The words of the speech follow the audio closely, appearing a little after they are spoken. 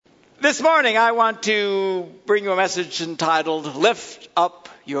This morning I want to bring you a message entitled, Lift Up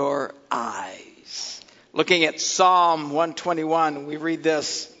Your Eyes. Looking at Psalm 121, we read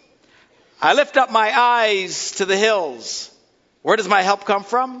this. I lift up my eyes to the hills. Where does my help come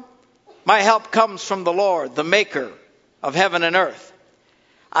from? My help comes from the Lord, the maker of heaven and earth.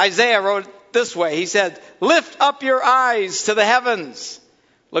 Isaiah wrote it this way. He said, lift up your eyes to the heavens.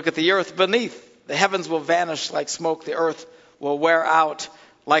 Look at the earth beneath. The heavens will vanish like smoke. The earth will wear out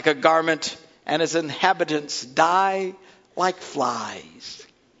like a garment, and its inhabitants die like flies.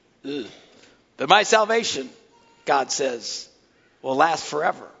 Ugh. But my salvation, God says, will last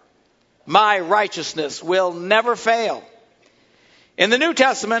forever. My righteousness will never fail. In the New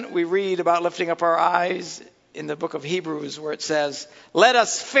Testament, we read about lifting up our eyes in the book of Hebrews, where it says, let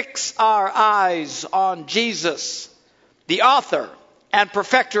us fix our eyes on Jesus, the author and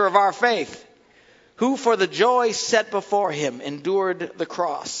perfecter of our faith, who for the joy set before him endured the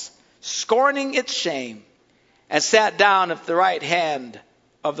cross, scorning its shame, and sat down at the right hand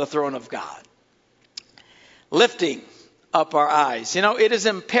of the throne of God. Lifting up our eyes. You know, it is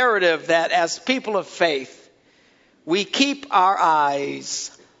imperative that as people of faith, we keep our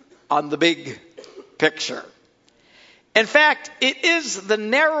eyes on the big picture. In fact, it is the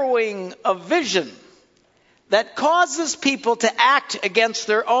narrowing of vision that causes people to act against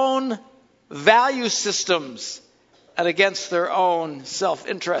their own value systems and against their own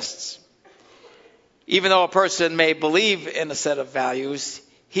self-interests. Even though a person may believe in a set of values,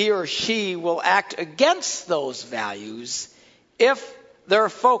 he or she will act against those values if their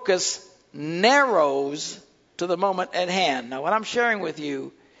focus narrows to the moment at hand. Now, what I'm sharing with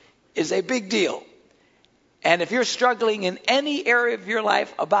you is a big deal. And if you're struggling in any area of your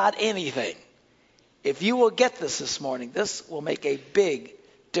life about anything, if you will get this morning, this will make a big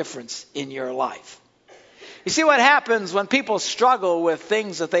difference in your life. You see what happens when people struggle with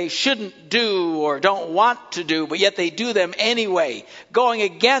things that they shouldn't do or don't want to do, but yet they do them anyway, going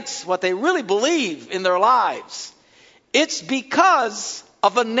against what they really believe in their lives. It's because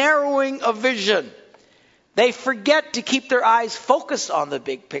of a narrowing of vision. They forget to keep their eyes focused on the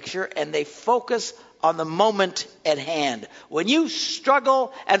big picture, and they focus on the moment at hand. When you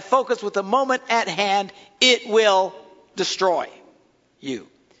struggle and focus with the moment at hand, it will destroy you.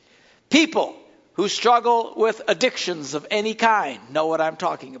 People who struggle with addictions of any kind know what I'm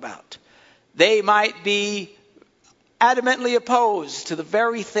talking about. They might be adamantly opposed to the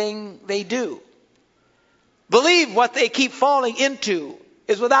very thing they do. Believe what they keep falling into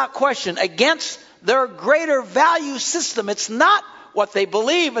is without question against their greater value system. It's not what they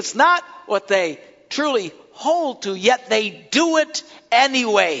believe. It's not what they truly hold to, yet they do it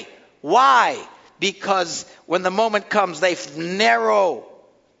anyway. Why? Because when the moment comes, they narrow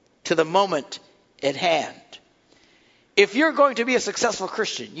to the moment at hand. If you're going to be a successful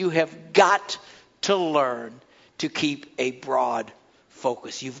Christian, you have got to learn to keep a broad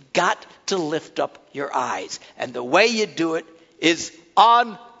focus. You've got to lift up your eyes. And the way you do it is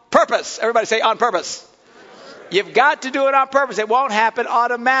on purpose. Everybody say on purpose. You've got to do it on purpose. It won't happen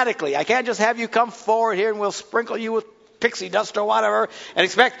automatically. I can't just have you come forward here and we'll sprinkle you with pixie dust or whatever and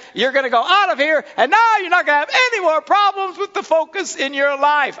expect you're going to go out of here and now you're not going to have any more problems with the focus in your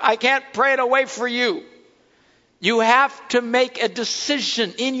life. I can't pray it away for you. You have to make a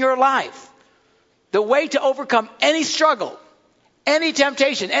decision in your life. The way to overcome any struggle, any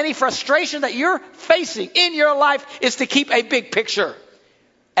temptation, any frustration that you're facing in your life is to keep a big picture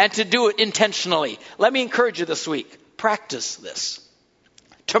and to do it intentionally. Let me encourage you this week. Practice this.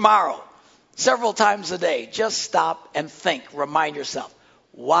 Tomorrow, several times a day, just stop and think. Remind yourself,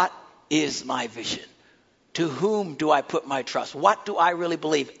 what is my vision? To whom do I put my trust? What do I really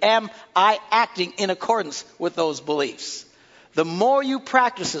believe? Am I acting in accordance with those beliefs? The more you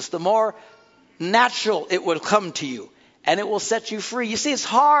practice this, the more natural it will come to you, and it will set you free. You see, it's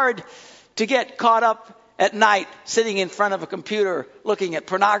hard to get caught up at night sitting in front of a computer looking at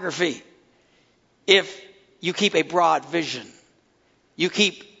pornography if you keep a broad vision. You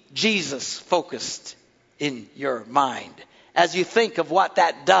keep Jesus focused in your mind as you think of what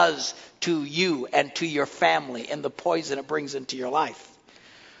that does to you and to your family and the poison it brings into your life.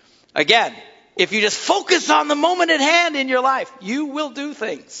 Again, if you just focus on the moment at hand in your life, you will do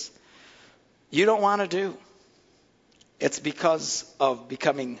things you don't want to do. It's because of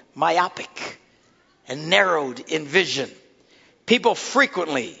becoming myopic and narrowed in vision. People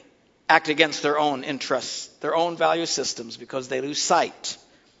frequently act against their own interests, their own value systems, because they lose sight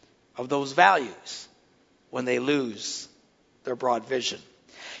of those values when they lose their broad vision.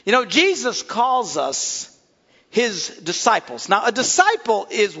 You know, Jesus calls us his disciples. Now, a disciple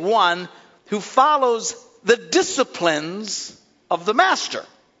is one who follows the disciplines of the master.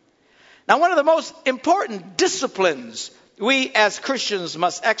 Now, one of the most important disciplines we as Christians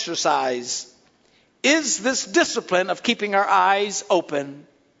must exercise is this discipline of keeping our eyes open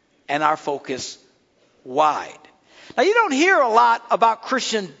and our focus wide. Now, you don't hear a lot about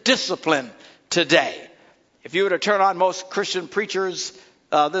Christian discipline today. If you were to turn on most Christian preachers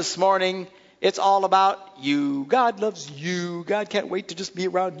this morning, it's all about you. God loves you. God can't wait to just be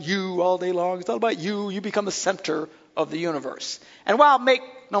around you all day long. It's all about you. You become the center of the universe. And while make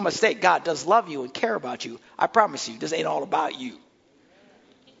no mistake, God does love you and care about you, I promise you, this ain't all about you.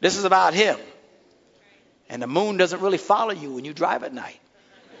 This is about him. And the moon doesn't really follow you when you drive at night.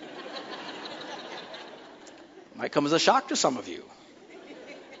 Might come as a shock to some of you.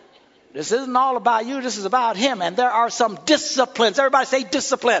 This isn't all about you. This is about him. And there are some disciplines. Everybody say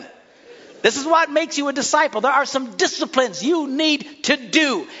discipline. This is what makes you a disciple. There are some disciplines you need to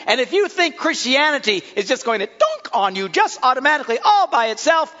do. And if you think Christianity is just going to dunk on you just automatically all by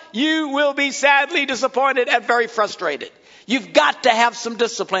itself, you will be sadly disappointed and very frustrated. You've got to have some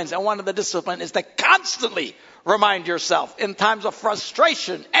disciplines. And one of the disciplines is to constantly remind yourself in times of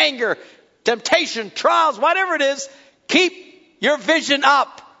frustration, anger, temptation, trials, whatever it is, keep your vision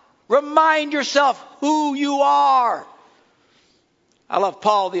up. Remind yourself who you are. I love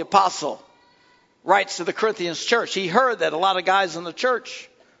Paul the Apostle. Writes to the Corinthians church. He heard that a lot of guys in the church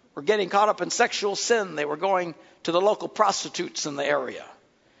were getting caught up in sexual sin. They were going to the local prostitutes in the area.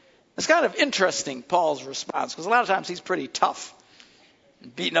 It's kind of interesting, Paul's response, because a lot of times he's pretty tough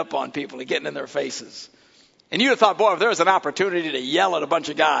and beating up on people and getting in their faces. And you'd have thought, boy, if there was an opportunity to yell at a bunch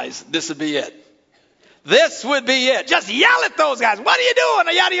of guys, this would be it. This would be it. Just yell at those guys. What are you doing?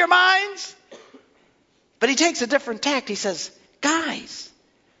 Are you out of your minds? But he takes a different tact. He says, guys,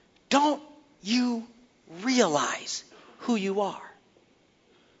 don't you realize who you are?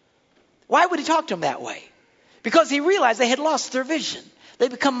 Why would he talk to them that way? Because he realized they had lost their vision. They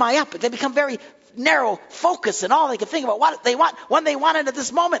become myopic. They become very narrow focus and all they can think about what they want when they want it at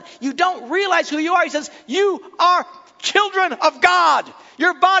this moment. You don't realize who you are. He says, you are children of God.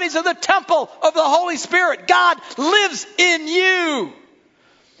 Your bodies are the temple of the Holy Spirit. God lives in you.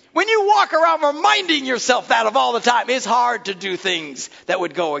 When you walk around reminding yourself that of all the time, it's hard to do things that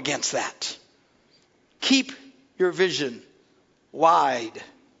would go against that. Keep your vision wide,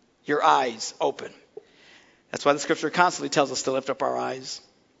 your eyes open. That's why the scripture constantly tells us to lift up our eyes,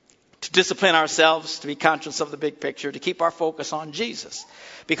 to discipline ourselves, to be conscious of the big picture, to keep our focus on Jesus.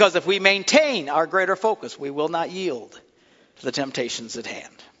 Because if we maintain our greater focus, we will not yield to the temptations at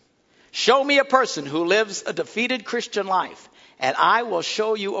hand. Show me a person who lives a defeated Christian life, and I will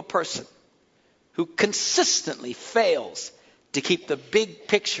show you a person who consistently fails to keep the big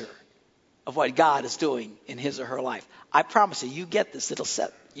picture of what God is doing in his or her life. I promise you, you get this, it'll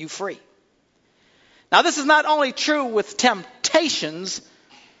set you free. Now, this is not only true with temptations,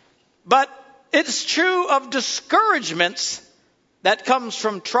 but it's true of discouragements that comes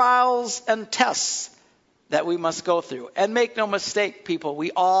from trials and tests that we must go through. And make no mistake, people,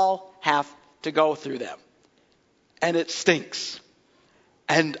 we all have to go through them. And it stinks.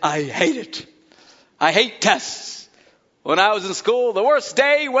 And I hate it. I hate tests. When I was in school, the worst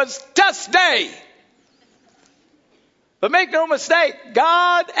day was test day. But make no mistake,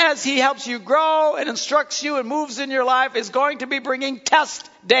 God, as he helps you grow and instructs you and moves in your life, is going to be bringing test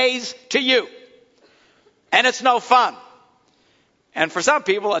days to you. And it's no fun. And for some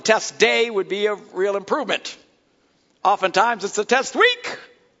people, a test day would be a real improvement. Oftentimes, it's a test week,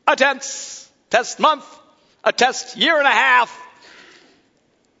 a test month, a test year and a half.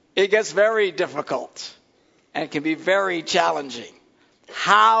 It gets very difficult and can be very challenging.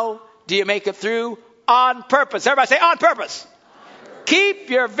 How do you make it through? On purpose. Everybody say on purpose. Keep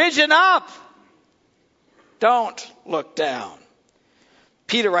your vision up. Don't look down.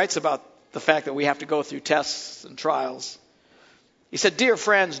 Peter writes about the fact that we have to go through tests and trials. He said, dear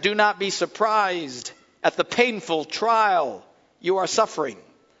friends, do not be surprised at the painful trial you are suffering,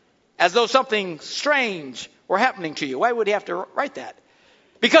 as though something strange were happening to you. Why would he have to write that?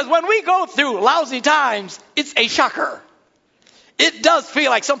 Because when we go through lousy times, it's a shocker. It does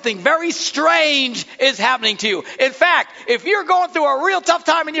feel like something very strange is happening to you. In fact, if you're going through a real tough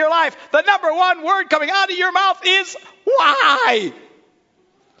time in your life, the number one word coming out of your mouth is, why?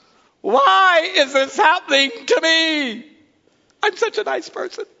 Why is this happening to me? I'm such a nice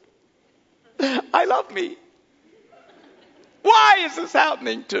person. I love me. Why is this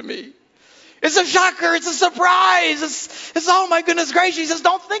happening to me? It's a shocker. It's a surprise. It's oh my goodness gracious. He says,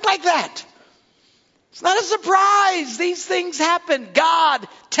 don't think like that. It's not a surprise. These things happen. God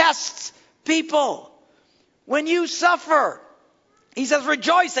tests people. When you suffer, he says,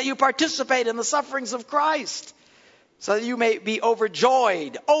 rejoice that you participate in the sufferings of Christ. so that you may be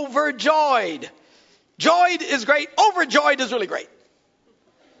overjoyed. Overjoyed. Joyed is great. Overjoyed is really great.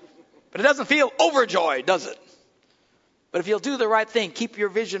 But it doesn't feel overjoyed, does it? But if you'll do the right thing, keep your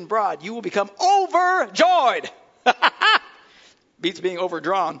vision broad, you will become overjoyed. Beats being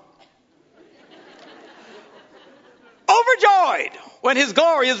overdrawn. Overjoyed when his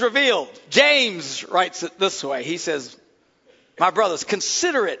glory is revealed. James writes it this way. He says, my brothers,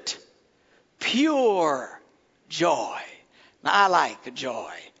 consider it pure joy. Now, I like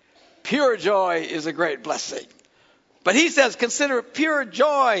joy. Pure joy is a great blessing. But he says, consider it pure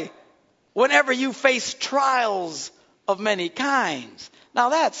joy whenever you face trials of many kinds. Now,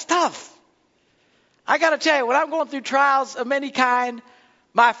 that's tough. I got to tell you, when I'm going through trials of many kind,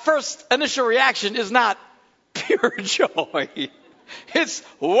 my first initial reaction is not pure joy. It's,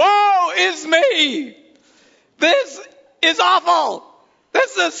 woe is me. This is awful.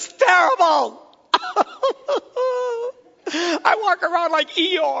 This is terrible. I walk around like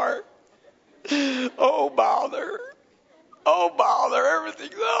Eeyore. Oh, bother. Oh, bother.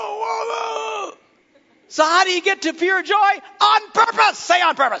 Everything's oh, bother. So how do you get to pure joy? On purpose. Say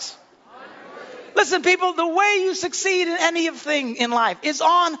on purpose. Listen, people, the way you succeed in anything in life is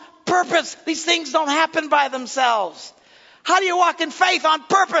on purpose. These things don't happen by themselves. How do you walk in faith? On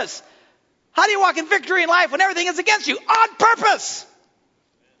purpose. How do you walk in victory in life when everything is against you? On purpose.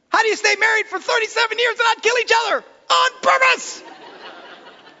 How do you stay married for 37 years and not kill each other? On purpose.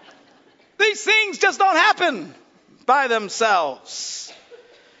 These things just don't happen by themselves.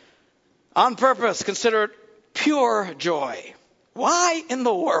 On purpose, consider it pure joy. Why in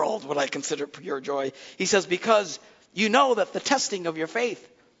the world would I consider it pure joy? He says, because you know that the testing of your faith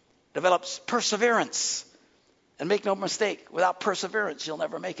develops perseverance. And make no mistake, without perseverance, you'll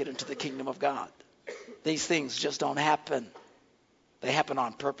never make it into the kingdom of God. These things just don't happen. They happen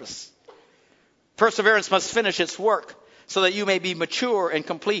on purpose. Perseverance must finish its work so that you may be mature and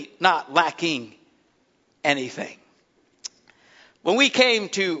complete, not lacking anything. When we came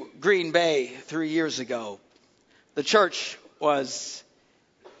to Green Bay 3 years ago, the church was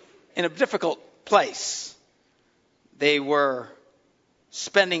in a difficult place. They were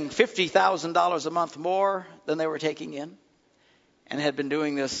spending $50,000 a month more than they were taking in, and had been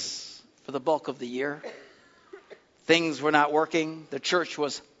doing this for the bulk of the year. Things were not working. The church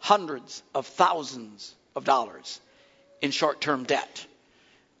was hundreds of thousands of dollars in short-term debt.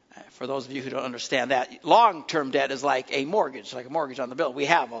 For those of you who don't understand that, long-term debt is like a mortgage on the building. We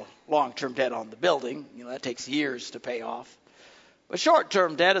have a long-term debt on the building. That takes years to pay off. But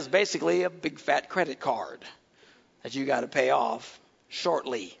short-term debt is basically a big fat credit card that you got to pay off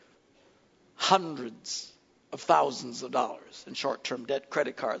shortly. Hundreds of thousands of dollars in short-term debt.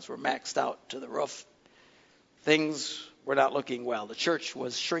 Credit cards were maxed out to the roof. Things were not looking well. The church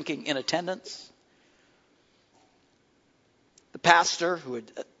was shrinking in attendance. The pastor who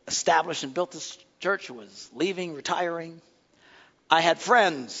had established and built this church was leaving, retiring. I had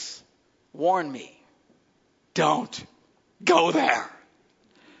friends warn me, don't go there.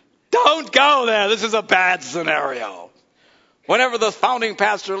 Don't go there. This is a bad scenario. Whenever the founding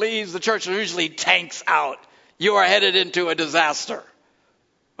pastor leaves, the church usually tanks out. You are headed into a disaster.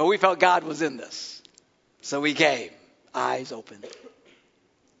 But we felt God was in this. So we came, eyes open,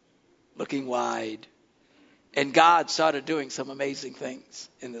 looking wide. And God started doing some amazing things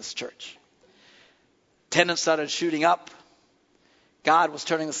in this church. Attendance started shooting up. God was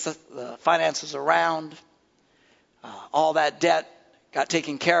turning the finances around. All that debt got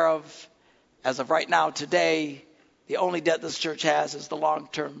taken care of. As of right now, today, the only debt this church has is the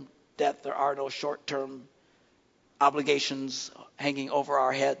long-term debt. There are no short-term obligations hanging over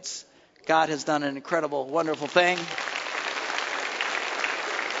our heads. God has done an incredible, wonderful thing.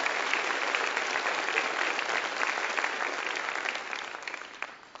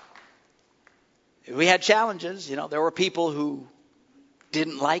 We had challenges. There were people who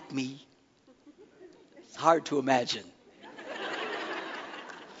didn't like me. It's hard to imagine.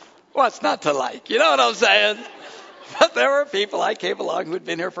 What's not to like? You know what I'm saying? But there were people I came along who had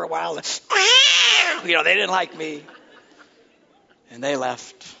been here for a while. And, they didn't like me. And they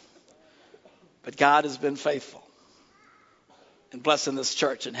left. But God has been faithful in blessing this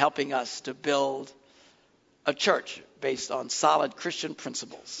church and helping us to build a church based on solid Christian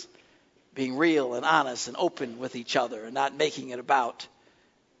principles. Being real and honest and open with each other and not making it about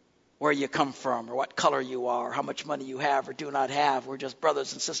where you come from or what color you are, or how much money you have or do not have. We're just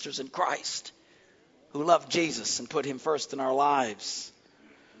brothers and sisters in Christ who love Jesus and put him first in our lives.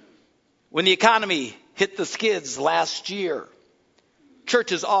 When the economy hit the skids last year,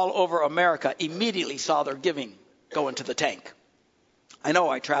 churches all over America immediately saw their giving go into the tank. I know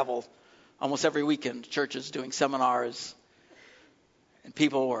I travel almost every weekend, churches doing seminars, and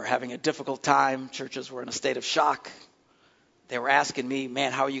people were having a difficult time. Churches were in a state of shock. They were asking me,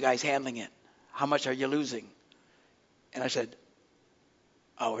 man, how are you guys handling it? How much are you losing? And I said,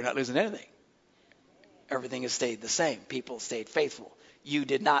 oh, we're not losing anything. Everything has stayed the same. People stayed faithful. You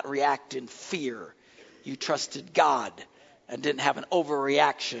did not react in fear. You trusted God and didn't have an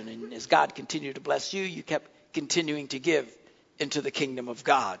overreaction. And as God continued to bless you, you kept continuing to give into the kingdom of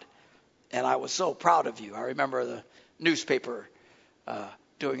God. And I was so proud of you. I remember the newspaper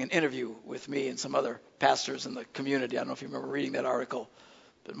doing an interview with me and some other pastors in the community. I don't know if you remember reading that article,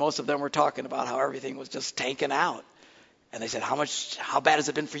 but most of them were talking about how everything was just tanking out. And they said, how bad has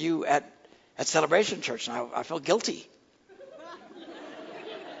it been for you at Celebration Church? And I felt guilty.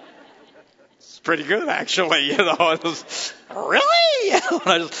 It's pretty good, actually. It was, really?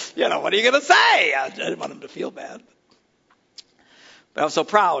 What are you going to say? I didn't want them to feel bad. But I was so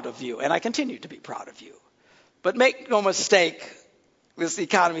proud of you, and I continue to be proud of you. But make no mistake, this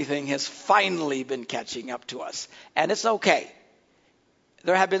economy thing has finally been catching up to us. And it's okay.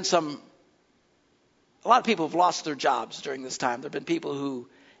 There have been a lot of people have lost their jobs during this time. There have been people who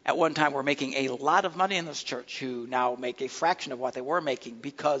at one time were making a lot of money in this church who now make a fraction of what they were making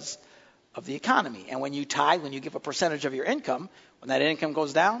because of the economy. And when you tithe, when you give a percentage of your income, when that income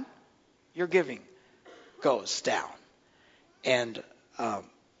goes down, your giving goes down. And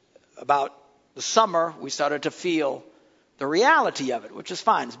about the summer, we started to feel the reality of it, which is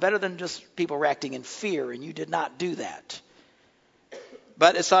fine. It's better than just people reacting in fear, and you did not do that.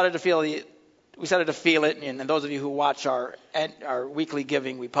 But we started to feel it, and those of you who watch our weekly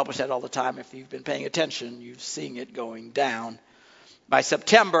giving, we publish that all the time. If you've been paying attention, you've seen it going down. By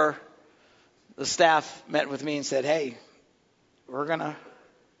September, the staff met with me and said, hey, we're gonna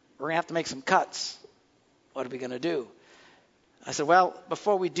have to make some cuts. What are we going to do? I said, well,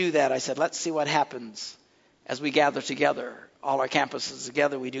 before we do that, I said, let's see what happens as we gather together, all our campuses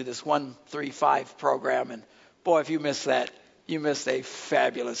together. We do this 1-3-5 program, and boy, if you missed that, you missed a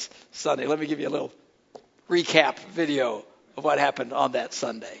fabulous Sunday. Let me give you a little recap video of what happened on that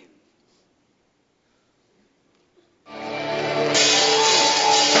Sunday.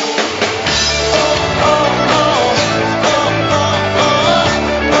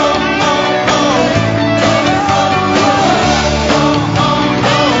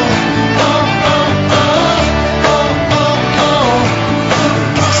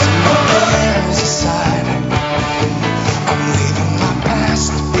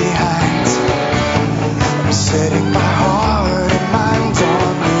 Setting my heart and mind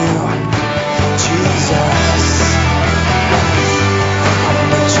on you, Jesus.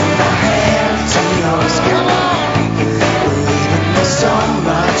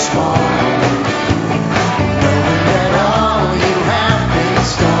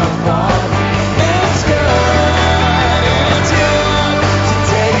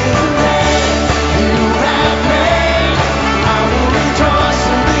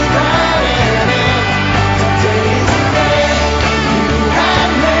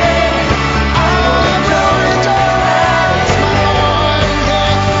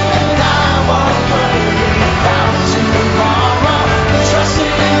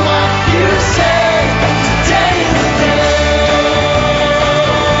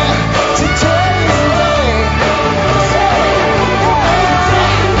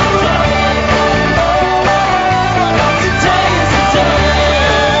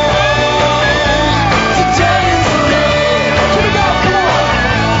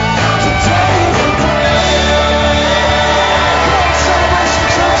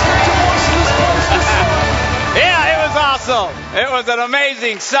 It was an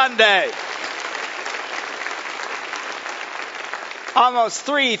amazing Sunday. Almost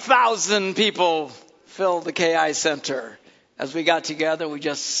 3,000 people filled the KI Center. As we got together, we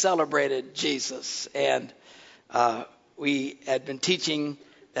just celebrated Jesus. And we had been teaching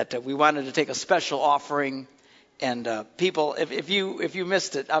that we wanted to take a special offering. And people, if you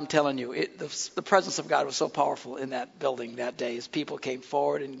missed it, I'm telling you, the presence of God was so powerful in that building that day as people came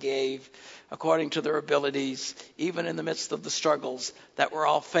forward and gave according to their abilities, even in the midst of the struggles that we're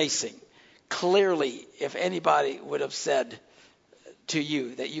all facing. Clearly, if anybody would have said to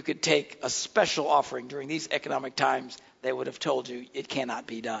you that you could take a special offering during these economic times, they would have told you it cannot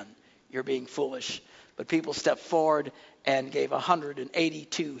be done. You're being foolish. But people stepped forward and gave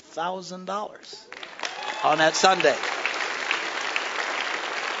 $182,000 on that Sunday.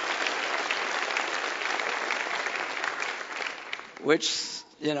 Which,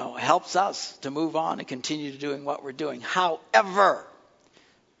 helps us to move on and continue to doing what we're doing. However,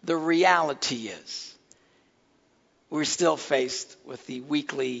 the reality is we're still faced with the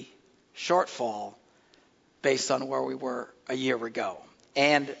weekly shortfall based on where we were a year ago.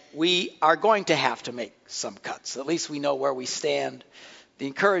 And we are going to have to make some cuts. At least we know where we stand. The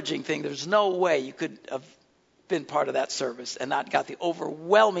encouraging thing, there's no way you could have been part of that service and not got the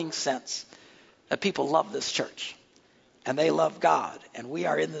overwhelming sense that people love this church and they love God and we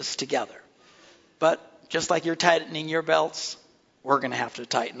are in this together. But just like you're tightening your belts, we're going to have to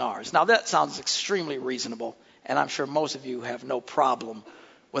tighten ours. Now that sounds extremely reasonable, and I'm sure most of you have no problem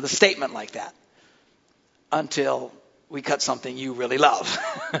with a statement like that until we cut something you really love.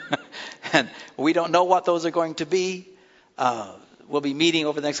 And we don't know what those are going to be. We'll be meeting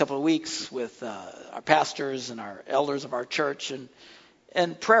over the next couple of weeks with our pastors and our elders of our church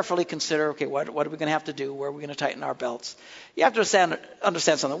and prayerfully consider, okay, what are we going to have to do? Where are we going to tighten our belts? You have to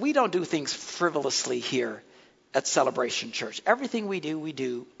understand something. We don't do things frivolously here at Celebration Church. Everything we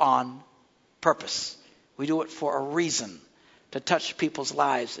do on purpose. We do it for a reason, to touch people's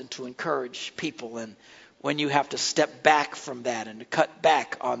lives and to encourage people. And when you have to step back from that and to cut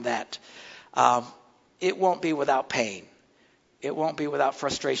back on that, it won't be without pain. It won't be without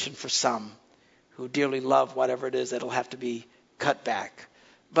frustration for some who dearly love whatever it is that'll have to be cut back.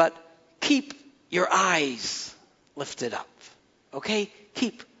 But keep your eyes lifted up, okay?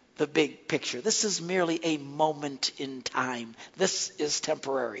 Keep the big picture. This is merely a moment in time. This is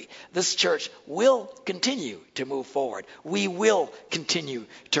temporary. This church will continue to move forward. We will continue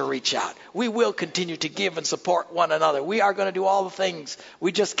to reach out. We will continue to give and support one another. We are going to do all the things.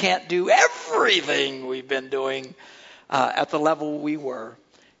 We just can't do everything we've been doing at the level we were.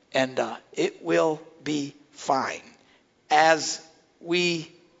 And it will be fine as we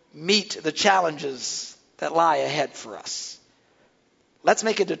meet the challenges that lie ahead for us. Let's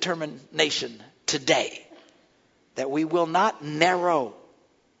make a determination today that we will not narrow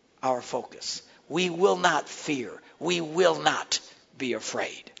our focus. We will not fear. We will not be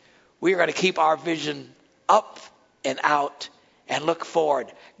afraid. We are going to keep our vision up and out and look forward.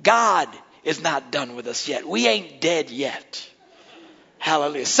 God is not done with us yet. We ain't dead yet.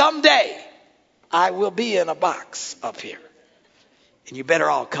 Hallelujah. Someday I will be in a box up here. And you better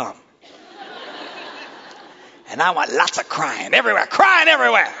all come. And I want lots of crying everywhere.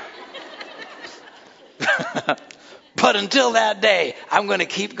 But until that day, I'm going to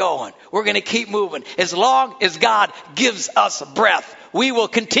keep going. We're going to keep moving. As long as God gives us breath, we will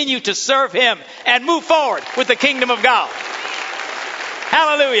continue to serve him and move forward with the kingdom of God.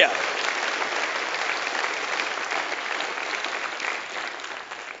 Hallelujah.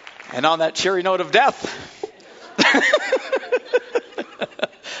 And on that cheery note of death,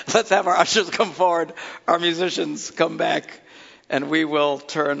 let's have our ushers come forward, our musicians come back, and we will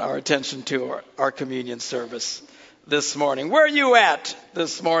turn our attention to our communion service this morning. Where are you at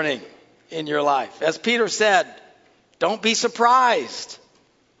this morning in your life? As Peter said, don't be surprised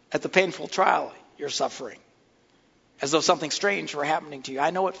at the painful trial you're suffering, as though something strange were happening to you. I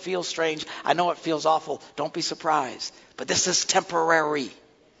know it feels strange. I know it feels awful. Don't be surprised. But this is temporary.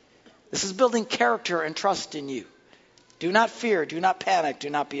 This is building character and trust in you. Do not fear. Do not panic. Do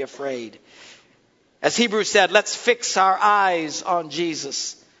not be afraid. As Hebrews said, let's fix our eyes on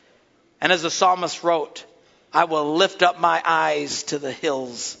Jesus. And as the psalmist wrote, I will lift up my eyes to the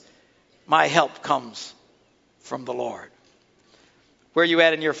hills. My help comes from the Lord. Where are you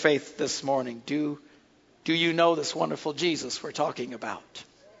at in your faith this morning? Do you know this wonderful Jesus we're talking about?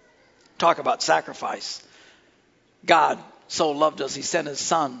 Talk about sacrifice. God so loved us, he sent his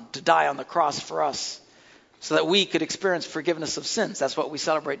son to die on the cross for us so that we could experience forgiveness of sins. That's what we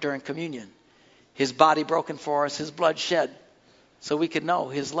celebrate during communion. His body broken for us, his blood shed, so we could know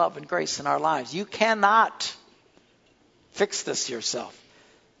his love and grace in our lives. You cannot fix this yourself.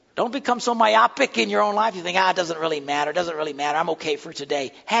 Don't become so myopic in your own life. You think, it doesn't really matter. It doesn't really matter. I'm okay for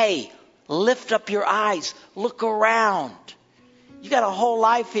today. Hey, lift up your eyes. Look around. You got a whole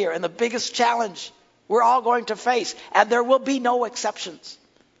life here, and the biggest challenge we're all going to face, and there will be no exceptions,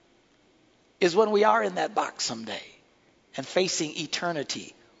 is when we are in that box someday and facing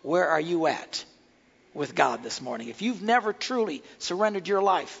eternity. Where are you at with God this morning? If you've never truly surrendered your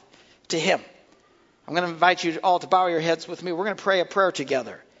life to him, I'm going to invite you all to bow your heads with me. We're going to pray a prayer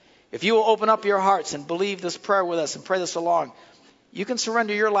together. If you will open up your hearts and believe this prayer with us and pray this along, you can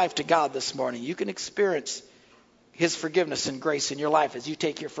surrender your life to God this morning. You can experience his forgiveness and grace in your life as you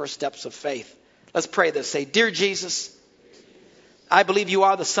take your first steps of faith. Let's pray this. Say, Dear Jesus, I believe you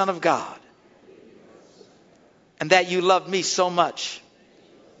are the Son of God and that you loved me so much.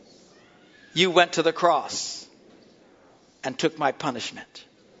 You went to the cross and took my punishment.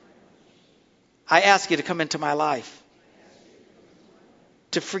 I ask you to come into my life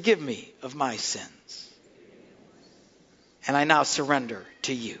to forgive me of my sins. And I now surrender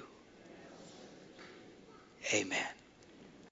to you. Amen.